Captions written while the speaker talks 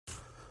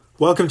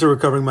Welcome to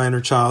Recovering My Inner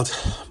Child.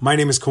 My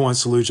name is Kawan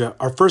Saluja.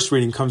 Our first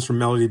reading comes from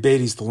Melody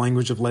Beattie's The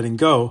Language of Letting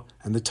Go,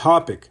 and the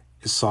topic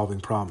is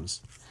solving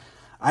problems.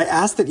 I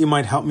ask that you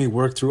might help me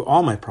work through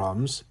all my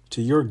problems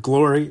to your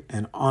glory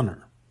and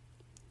honor.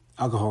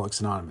 Alcoholics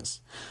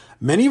Anonymous.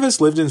 Many of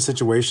us lived in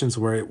situations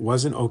where it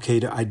wasn't okay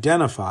to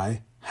identify,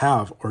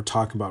 have, or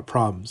talk about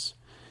problems.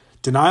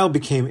 Denial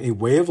became a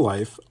way of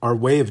life, our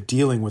way of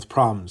dealing with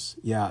problems.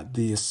 I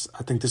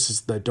think this is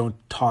the don't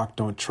talk,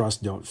 don't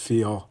trust, don't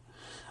feel.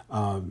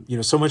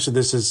 So much of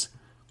this is,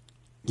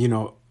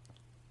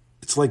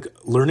 it's like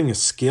learning a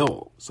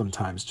skill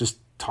sometimes, just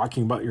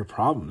talking about your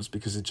problems,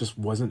 because it just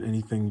wasn't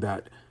anything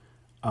that,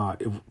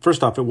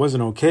 first off, it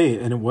wasn't okay,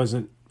 and it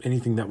wasn't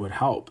anything that would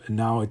help. And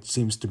now it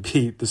seems to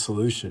be the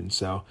solution.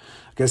 So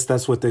I guess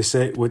that's what they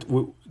say.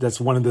 That's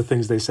one of the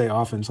things they say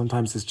often.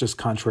 Sometimes it's just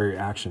contrary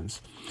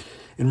actions.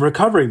 In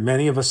recovery,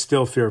 many of us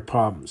still fear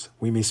problems.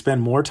 We may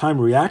spend more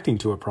time reacting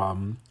to a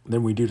problem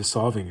than we do to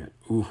solving it.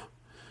 Ooh.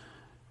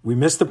 We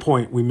miss the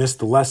point, we miss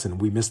the lesson,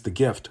 we miss the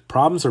gift.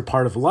 Problems are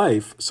part of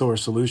life, so are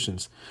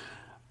solutions.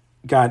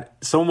 God,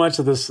 so much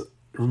of this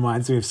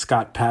reminds me of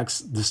Scott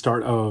Peck's The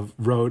Start of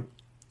The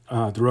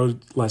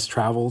Road Less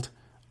Traveled,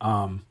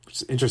 which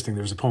is interesting.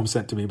 There's a poem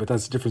sent to me, but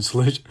that's a different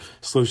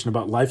solution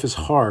about life is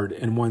hard,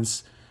 and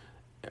once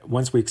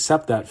we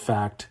accept that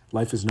fact,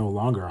 life is no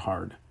longer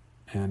hard.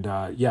 And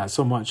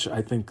so much,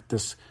 I think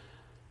this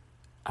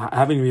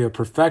having to be a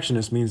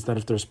perfectionist means that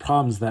if there's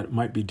problems that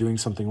might be doing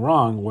something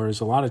wrong,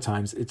 whereas a lot of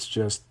times it's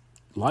just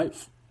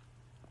life.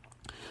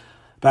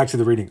 Back to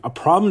the reading. A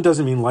problem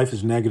doesn't mean life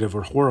is negative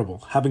or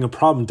horrible. Having a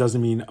problem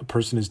doesn't mean a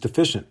person is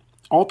deficient.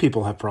 All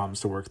people have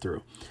problems to work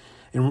through.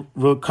 In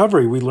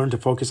recovery, we learn to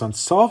focus on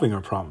solving our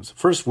problems.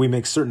 First, we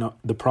make certain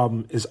the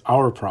problem is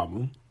our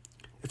problem.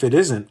 If it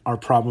isn't, our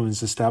problem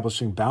is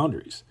establishing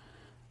boundaries.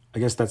 I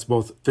guess that's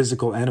both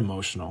physical and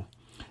emotional.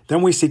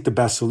 Then we seek the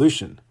best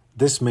solution.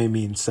 This may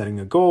mean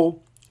setting a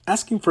goal,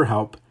 asking for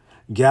help,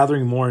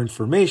 gathering more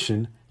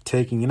information,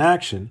 taking an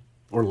action,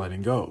 or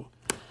letting go.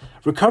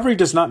 Recovery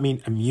does not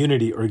mean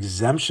immunity or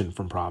exemption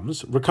from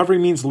problems. Recovery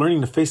means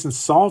learning to face and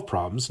solve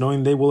problems,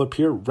 knowing they will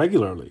appear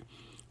regularly.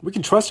 We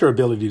can trust our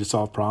ability to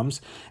solve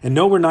problems and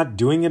know we're not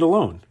doing it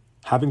alone.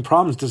 Having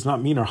problems does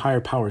not mean our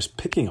higher power is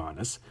picking on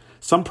us.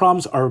 Some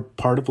problems are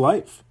part of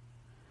life.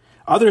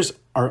 Others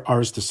are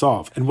ours to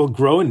solve and will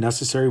grow in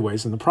necessary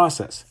ways in the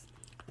process.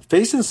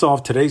 Face and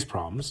solve today's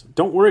problems.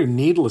 Don't worry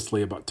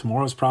needlessly about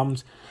tomorrow's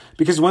problems,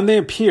 because when they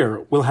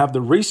appear, we'll have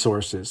the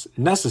resources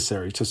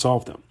necessary to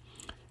solve them.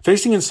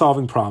 Facing and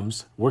solving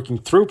problems, working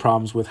through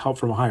problems with help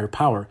from a higher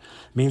power,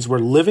 means we're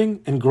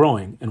living and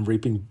growing and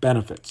reaping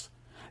benefits.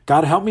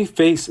 God, help me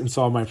face and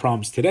solve my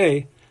problems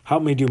today.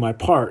 Help me do my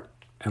part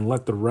and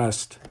let the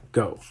rest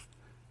go.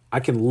 I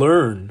can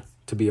learn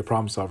to be a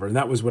problem solver. And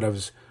that was what I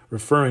was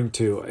referring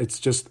to. It's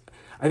just,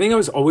 I think I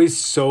was always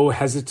so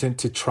hesitant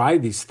to try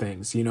these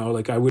things.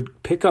 I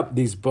would pick up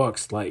these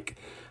books, like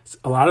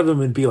a lot of them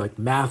would be like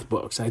math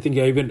books. I think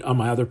even on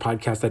my other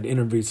podcast, I'd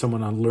interviewed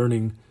someone on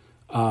learning,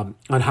 on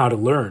how to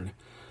learn,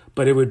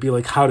 but it would be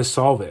like how to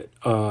solve it,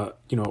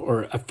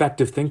 or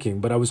effective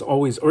thinking. But I was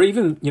always, or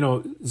even,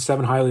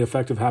 7 Highly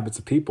Effective Habits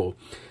of People.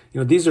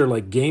 These are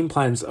like game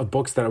plans of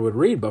books that I would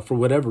read, but for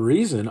whatever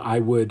reason, I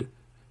would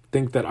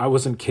think that I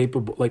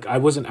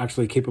wasn't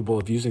actually capable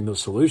of using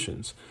those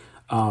solutions.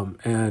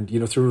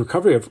 Through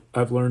recovery,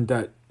 I've learned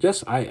that,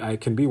 yes, I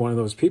can be one of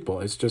those people.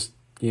 It's just,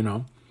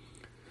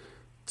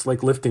 it's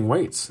like lifting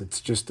weights.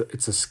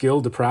 It's a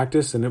skill to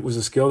practice, and it was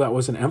a skill that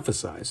wasn't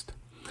emphasized.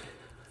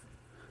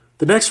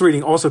 The next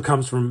reading also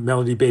comes from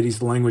Melody Beattie's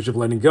The Language of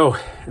Letting Go,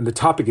 and the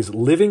topic is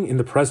living in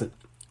the present.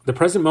 The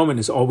present moment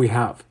is all we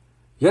have.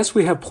 Yes,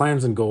 we have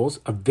plans and goals,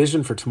 a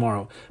vision for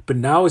tomorrow, but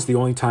now is the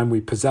only time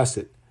we possess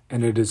it,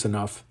 and it is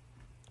enough.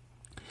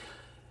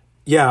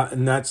 Yeah,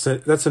 and that's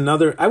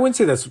another, I wouldn't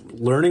say that's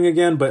learning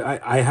again, but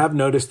I have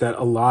noticed that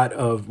a lot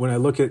of, when I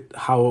look at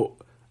how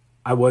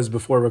I was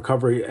before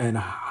recovery and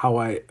how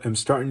I am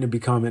starting to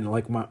become, and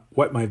like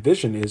what my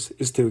vision is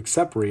to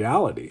accept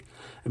reality.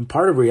 And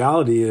part of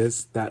reality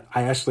is that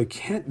I actually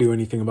can't do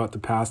anything about the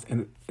past,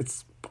 and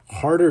it's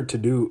harder to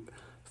do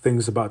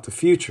things about the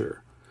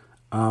future.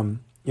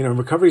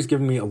 Recovery has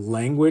given me a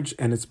language,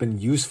 and it's been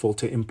useful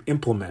to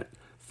implement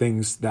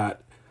things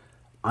that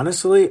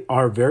honestly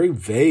are very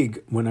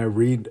vague when I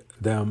read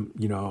them,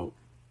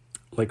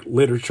 like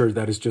literature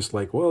that is just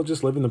like, well,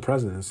 just live in the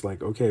present. It's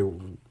like, okay,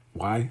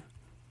 why?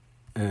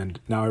 And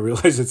now I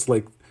realize it's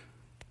like,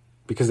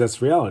 because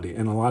that's reality.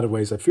 In a lot of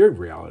ways, I feared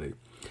reality.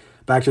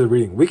 Back to the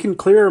reading. We can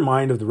clear our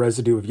mind of the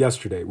residue of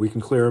yesterday. We can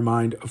clear our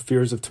mind of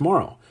fears of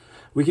tomorrow.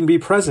 We can be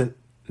present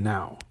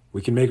now.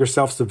 We can make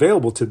ourselves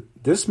available to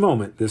this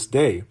moment, this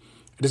day.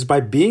 It is by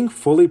being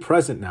fully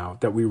present now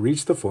that we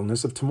reach the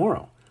fullness of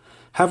tomorrow.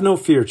 Have no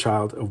fear,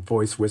 child, a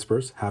voice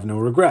whispers. Have no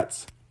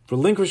regrets.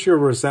 Relinquish your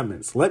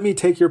resentments. Let me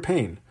take your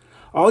pain.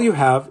 All you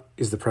have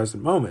is the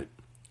present moment.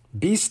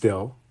 Be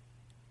still.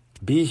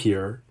 Be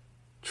here.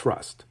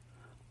 Trust.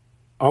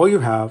 All you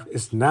have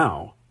is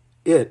now.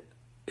 It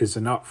is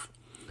enough.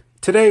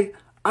 Today,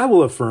 I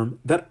will affirm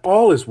that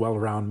all is well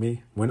around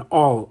me when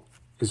all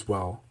is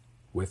well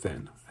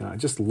within. And I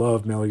just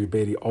love Mallory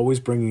Beatty always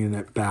bringing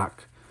it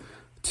back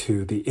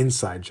to the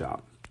inside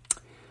job.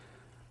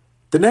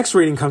 The next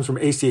reading comes from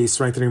ACA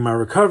Strengthening My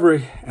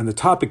Recovery, and the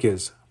topic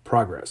is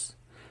progress.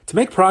 To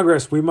make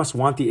progress, we must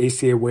want the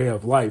ACA way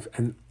of life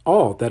and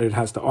all that it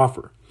has to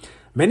offer.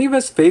 Many of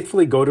us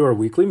faithfully go to our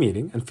weekly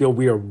meeting and feel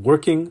we are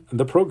working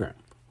the program.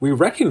 We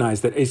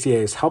recognize that ACA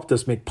has helped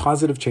us make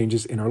positive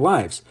changes in our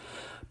lives,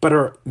 but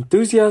our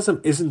enthusiasm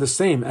isn't the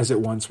same as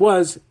it once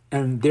was,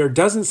 and there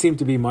doesn't seem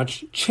to be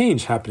much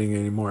change happening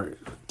anymore.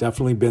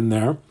 Definitely been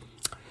there.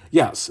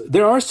 Yes,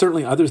 there are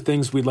certainly other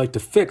things we'd like to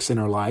fix in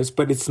our lives,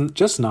 but it's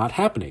just not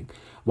happening.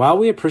 While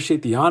we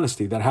appreciate the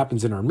honesty that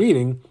happens in our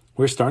meeting,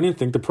 we're starting to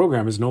think the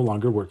program is no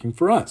longer working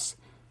for us,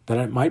 that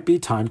it might be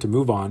time to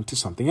move on to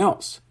something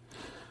else.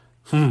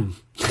 I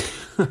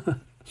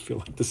feel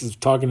like this is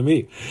talking to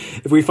me.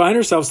 If we find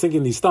ourselves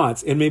thinking these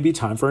thoughts, it may be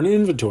time for an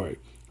inventory.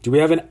 Do we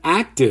have an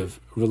active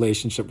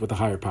relationship with the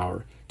higher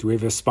power? Do we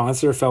have a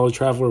sponsor or fellow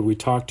traveler we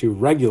talk to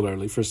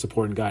regularly for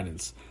support and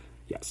guidance?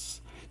 Yes.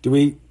 Do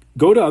we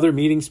go to other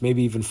meetings,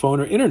 maybe even phone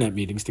or internet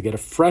meetings, to get a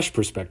fresh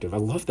perspective? I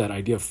love that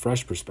idea of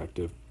fresh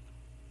perspective.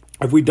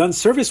 Have we done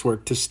service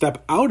work to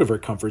step out of our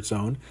comfort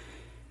zone?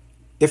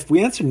 If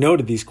we answer no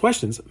to these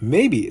questions,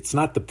 maybe it's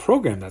not the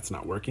program that's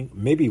not working.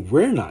 Maybe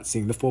we're not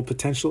seeing the full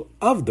potential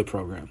of the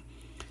program.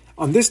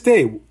 On this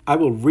day, I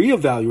will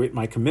reevaluate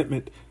my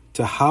commitment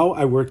to how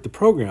I work the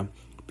program,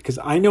 because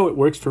I know it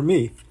works for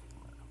me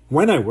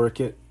when I work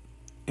it,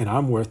 and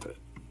I'm worth it.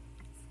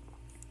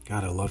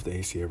 God, I love the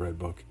ACA Red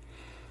Book.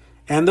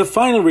 And the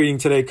final reading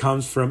today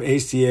comes from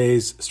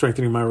ACA's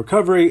Strengthening My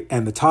Recovery,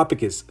 and the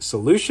topic is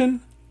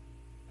Solution,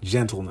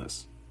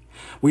 Gentleness.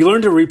 We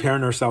learn to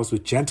reparent ourselves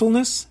with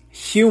gentleness,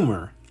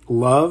 humor,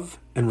 love,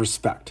 and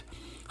respect.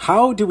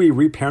 How do we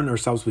reparent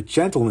ourselves with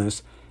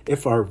gentleness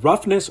if our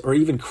roughness or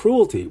even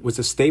cruelty was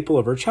a staple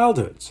of our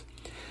childhoods?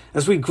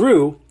 As we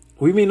grew,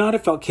 we may not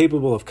have felt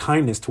capable of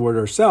kindness toward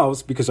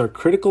ourselves because our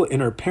critical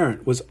inner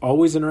parent was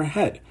always in our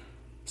head,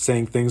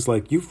 saying things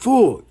like, "You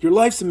fool, your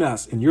life's a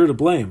mess and you're to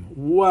blame."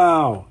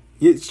 Wow.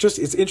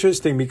 It's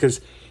interesting because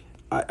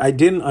I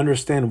didn't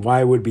understand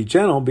why I would be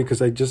gentle,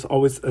 because I just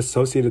always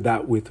associated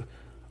that with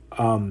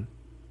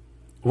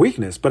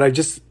weakness. But I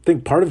just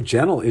think part of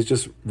gentle is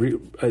just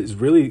is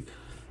really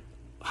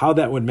how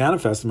that would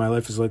manifest in my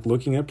life is like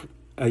looking at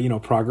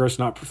progress,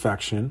 not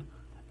perfection,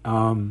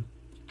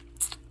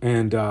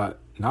 and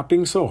not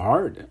being so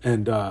hard,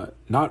 and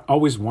not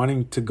always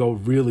wanting to go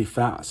really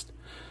fast.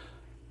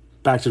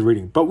 Back to the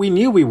reading. But we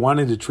knew we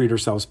wanted to treat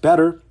ourselves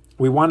better.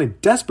 We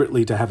wanted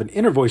desperately to have an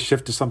inner voice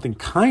shift to something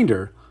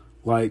kinder,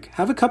 like,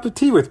 have a cup of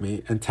tea with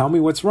me and tell me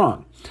what's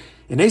wrong.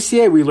 In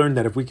ACA, we learned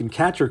that if we can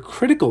catch our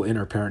critical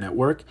inner parent at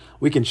work,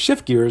 we can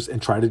shift gears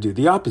and try to do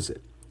the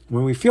opposite.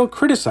 When we feel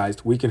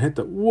criticized, we can hit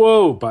the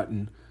whoa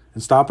button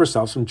and stop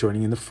ourselves from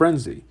joining in the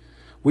frenzy.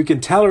 We can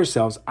tell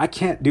ourselves, I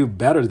can't do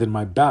better than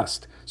my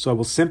best, so I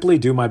will simply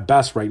do my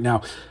best right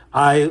now.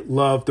 I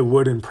love the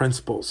Wooden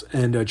principles,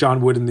 and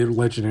John Wooden, the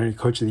legendary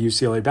coach of the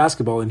UCLA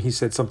basketball, and he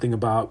said something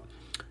about,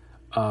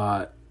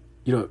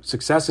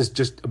 success is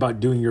just about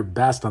doing your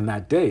best on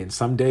that day. And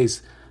some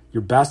days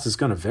your best is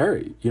going to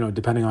vary,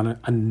 depending on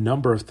a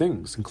number of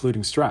things,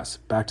 including stress.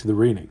 Back to the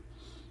reading.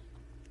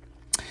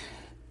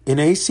 In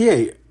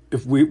ACA,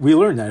 if we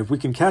learn that if we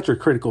can catch our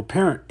critical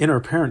inner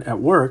parent at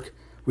work,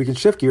 we can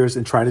shift gears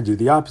and try to do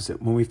the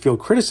opposite. When we feel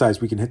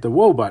criticized, we can hit the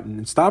whoa button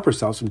and stop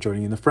ourselves from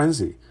joining in the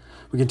frenzy.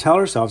 We can tell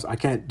ourselves, I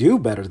can't do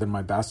better than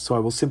my best, so I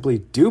will simply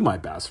do my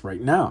best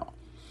right now.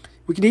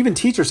 We can even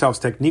teach ourselves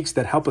techniques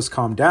that help us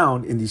calm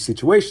down in these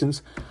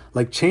situations,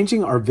 like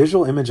changing our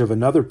visual image of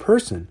another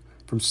person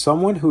from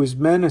someone who is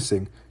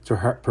menacing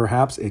to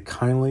perhaps a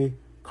kindly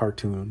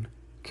cartoon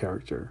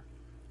character.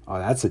 Oh,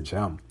 that's a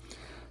gem.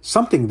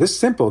 Something this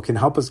simple can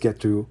help us get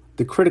through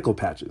the critical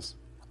patches.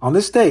 On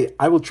this day,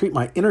 I will treat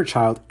my inner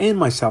child and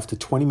myself to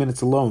 20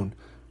 minutes alone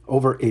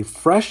over a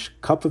fresh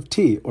cup of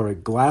tea or a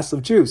glass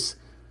of juice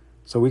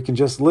so we can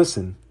just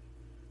listen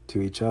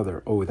to each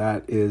other. Oh,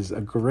 that is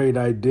a great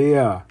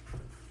idea.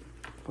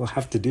 We'll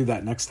have to do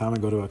that next time I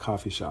go to a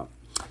coffee shop.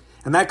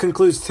 And that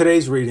concludes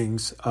today's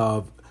readings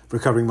of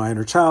Recovering My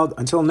Inner Child.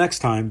 Until next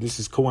time, this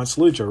is Kawan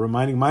Saluja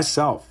reminding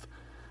myself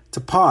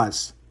to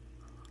pause,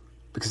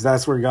 because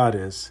that's where God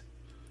is,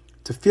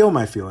 to feel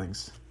my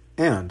feelings,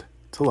 and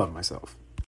to love myself.